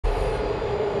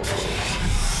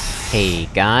Hey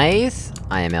guys,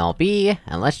 I am LB,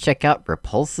 and let's check out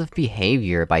Repulsive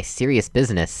Behaviour by Serious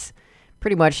Business.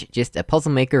 Pretty much just a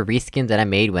Puzzle Maker reskin that I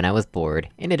made when I was bored.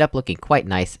 Ended up looking quite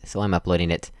nice, so I'm uploading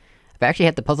it. I've actually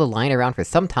had the puzzle lying around for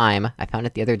some time. I found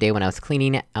it the other day when I was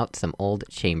cleaning out some old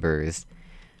chambers.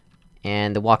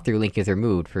 And the walkthrough link is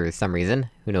removed for some reason,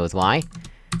 who knows why.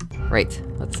 Right,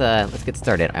 let's get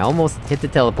started. I almost hit the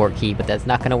teleport key, but that's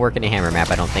not gonna work in a hammer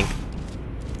map, I don't think.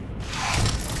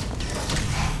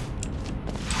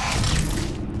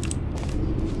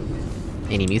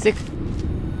 Any music?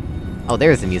 Oh,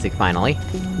 there's the music, finally.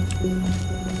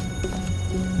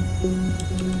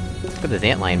 Look at this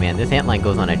antline, man. This antline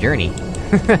goes on a journey.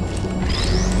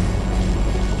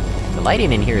 The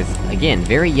lighting in here is, again,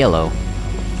 very yellow.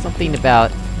 Something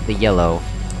about the yellow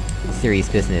Serious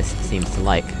Business seems to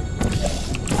like.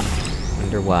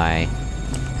 Wonder why.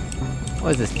 What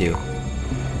does this do?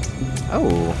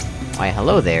 Oh! Why,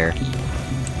 hello there!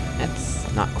 That's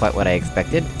not quite what I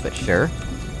expected, but sure.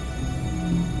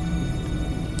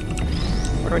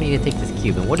 Where do I need to take this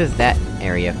cube, and what is that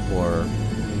area for?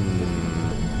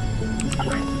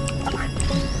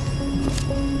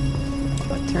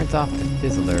 What turns off the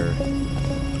fizzler?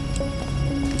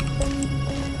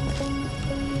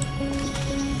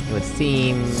 It would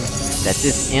seem that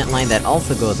this antline that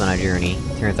also goes on a journey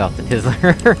turns off the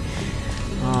fizzler.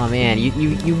 Oh man,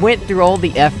 you went through all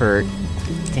the effort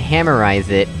to hammerize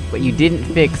it, but you didn't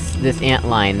fix this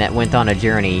antline that went on a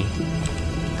journey.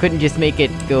 Couldn't just make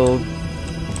it go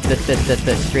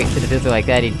straight to the fizzler like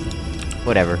that.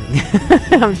 Whatever.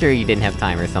 I'm sure you didn't have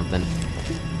time or something.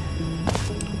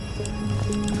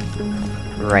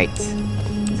 Right.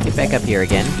 Let's get back up here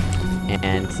again,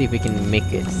 and see if we can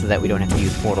make it so that we don't have to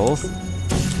use portals.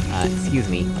 Excuse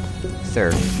me,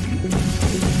 sir.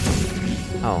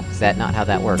 Oh, is that not how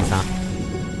that works, huh?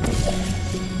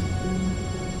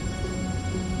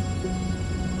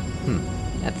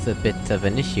 That's a bit of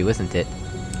an issue, isn't it?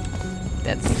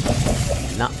 That's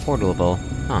not portalable,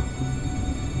 huh.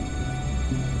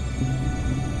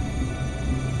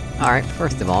 Alright,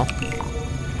 first of all...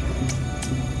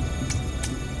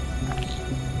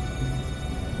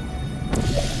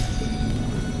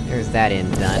 there's that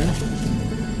end done.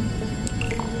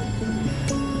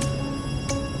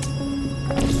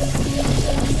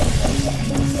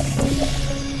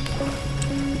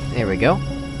 There we go.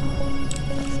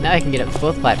 So now I can get up to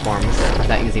both platforms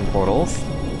without using portals.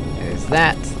 There's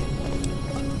that.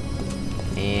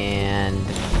 And...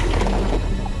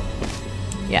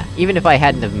 yeah, even if I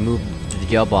hadn't have moved the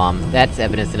gel bomb, that's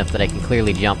evidence enough that I can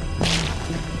clearly jump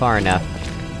far enough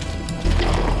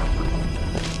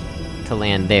to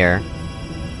land there.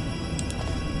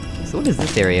 So what is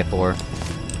this area for?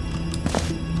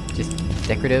 Just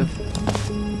decorative?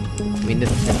 I mean,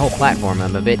 this whole platform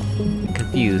I'm a bit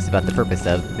confused about the purpose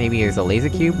of. Maybe there's a laser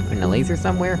cube and a laser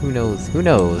somewhere? Who knows? Who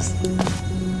knows?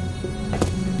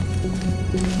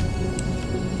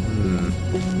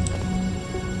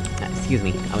 Excuse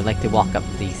me, I would like to walk up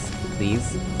these,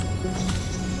 please.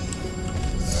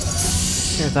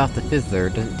 Turns off the fizzler,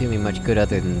 doesn't do me much good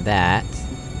other than that.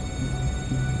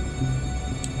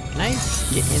 Can I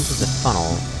get into the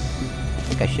funnel? I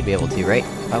think I should be able to, right?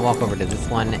 If I walk over to this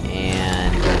one,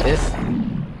 and do this...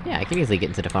 yeah, I can easily get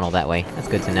into the funnel that way. That's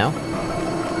good to know.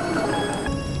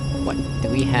 What do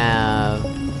we have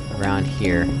around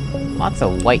here? Lots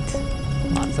of white.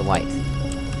 Lots of white.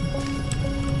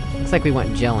 Looks like we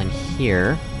want gel in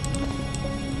here.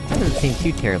 That doesn't seem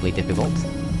too terribly difficult. I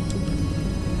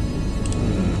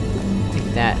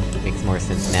think that makes more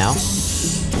sense now.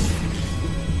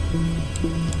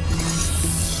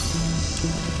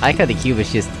 I like how the cube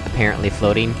is just apparently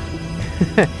floating.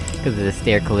 Because of the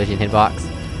stair collision hitbox.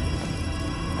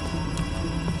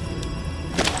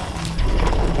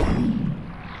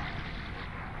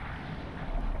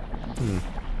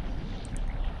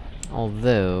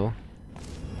 Although...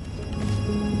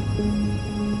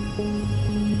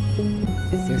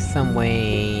 is there some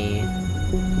way...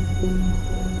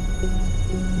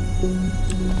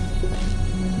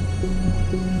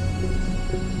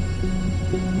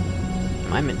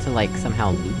 am I meant to, like,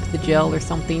 somehow loop the gel or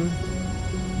something?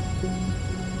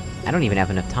 I don't even have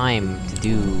enough time to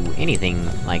do anything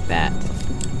like that.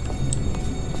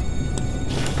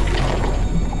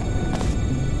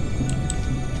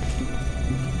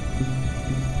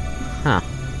 Huh.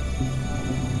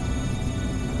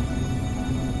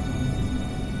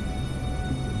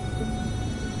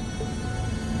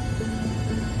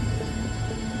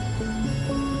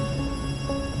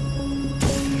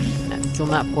 That's still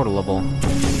not portalable. No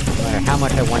matter how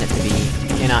much I want it to be,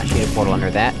 cannot shoot a portal under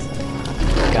that.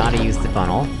 Gotta use the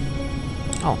funnel.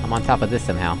 Oh, I'm on top of this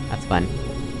somehow. That's fun.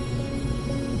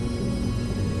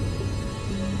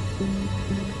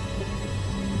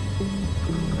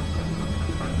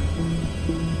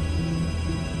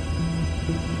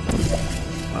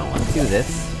 let's do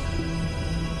this.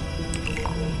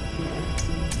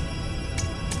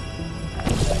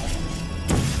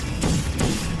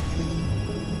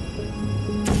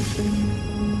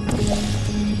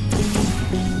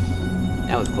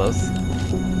 That was close.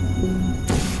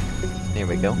 There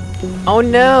we go. Oh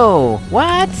no!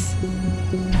 What?!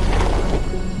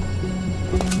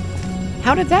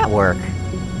 How did that work?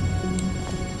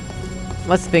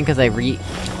 Must have been because I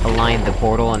realigned the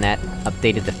portal and that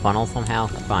updated the funnel somehow?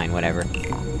 Fine, whatever.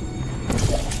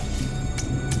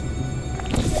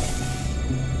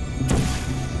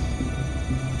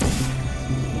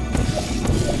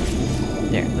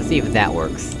 There, let's see if that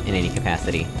works, in any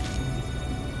capacity.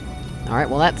 Alright,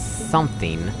 well that's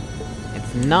something.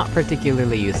 It's not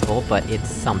particularly useful, but it's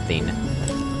something.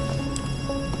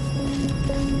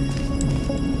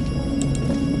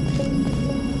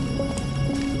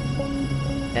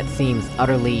 That seems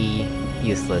utterly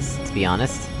useless, to be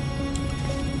honest.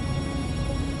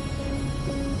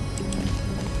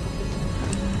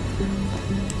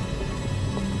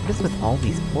 What is with all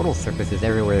these portal surfaces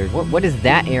everywhere? What is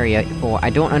that area for? I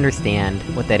don't understand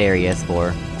what that area is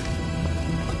for.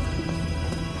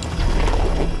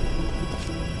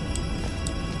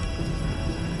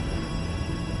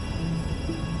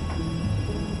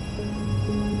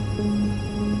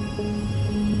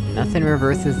 Nothing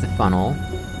reverses the funnel.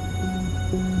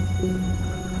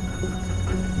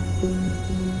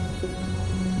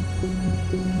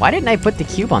 Why didn't I put the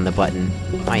cube on the button?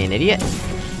 Am I an idiot?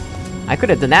 I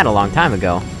could've done that a long time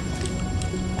ago.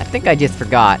 I think I just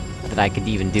forgot that I could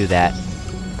even do that.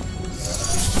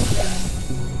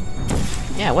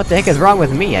 Yeah, what the heck is wrong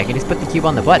with me? I can just put the cube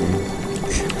on the button.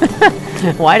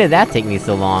 Why did that take me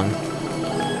so long?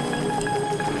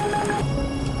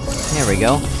 There we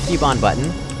go. Cube on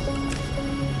button.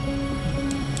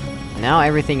 Now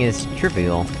everything is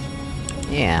trivial.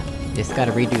 Yeah, just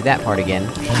gotta redo that part again.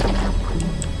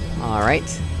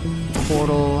 Alright.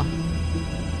 Portal...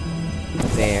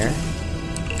 there.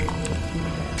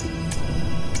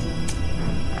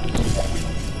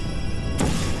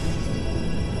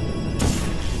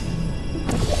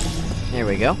 There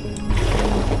we go.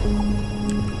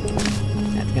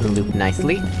 That's gonna loop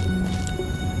nicely.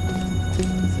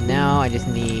 So now I just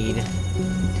need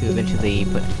to eventually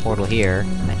put the portal here.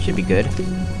 That should be good.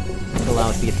 This will allow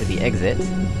us to get to the exit.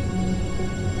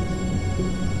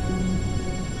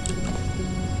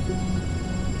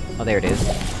 Oh, there it is.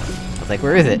 I was like,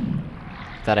 where is it?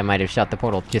 Thought I might have shot the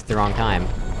portal just the wrong time.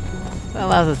 So that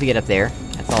allows us to get up there.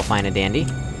 That's all fine and dandy.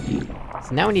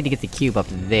 So now we need to get the cube up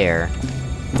there.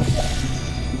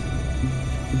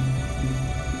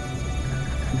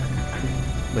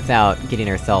 Without getting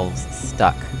ourselves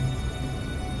stuck.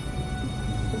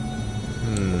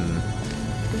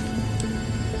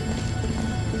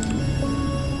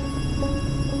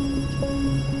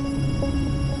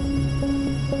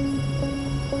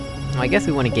 I guess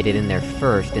we want to get it in there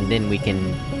first, and then we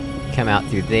can come out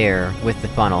through there with the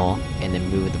funnel, and then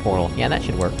move the portal. Yeah, that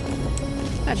should work.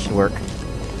 That should work.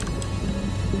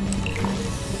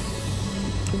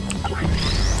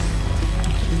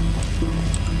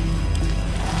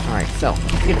 Alright, so,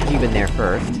 let's get the cube in there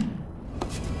first.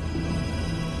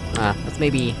 Let's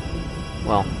maybe...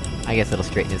 well, I guess it'll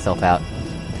straighten itself out.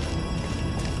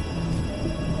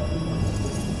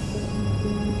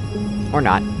 Or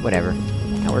not, whatever.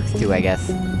 That works too, I guess.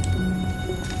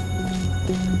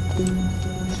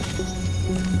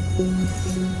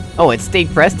 Oh, it stayed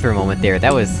pressed for a moment there,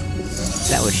 that was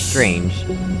strange.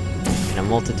 In a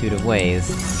multitude of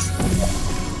ways.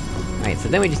 Alright, so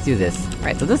then we just do this.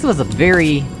 Alright, so this was a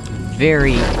very,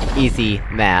 very easy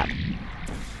map.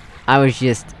 I was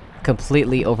just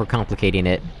completely overcomplicating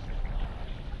it.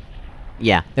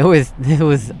 Yeah, there was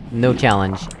no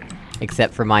challenge.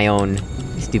 Except for my own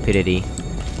stupidity.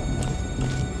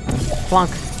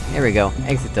 Plonk! There we go,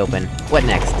 exit's open. What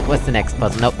next? What's the next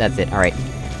puzzle? Nope, that's it, alright.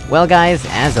 Well guys,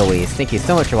 as always, thank you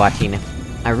so much for watching.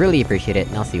 I really appreciate it,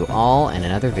 and I'll see you all in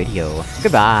another video.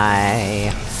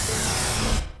 Goodbye!